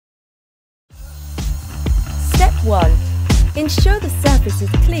1. Ensure the surface is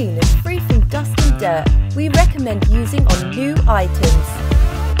clean and free from dust and dirt. We recommend using on new items.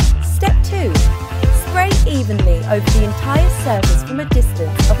 Step 2. Spray evenly over the entire surface from a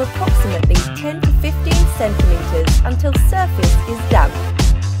distance of approximately 10 to 15 centimeters until surface is damp.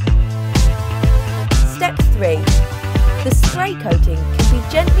 Step 3. The spray coating can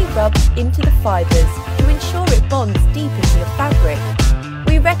be gently rubbed into the fibres to ensure it bonds deep into the fabric.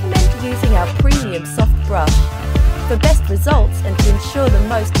 We recommend using our premium soft brush. For best results and to ensure the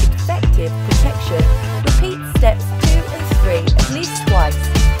most effective protection, repeat steps 2 and 3 at least twice.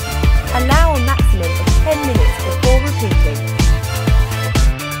 Allow a maximum of 10 minutes before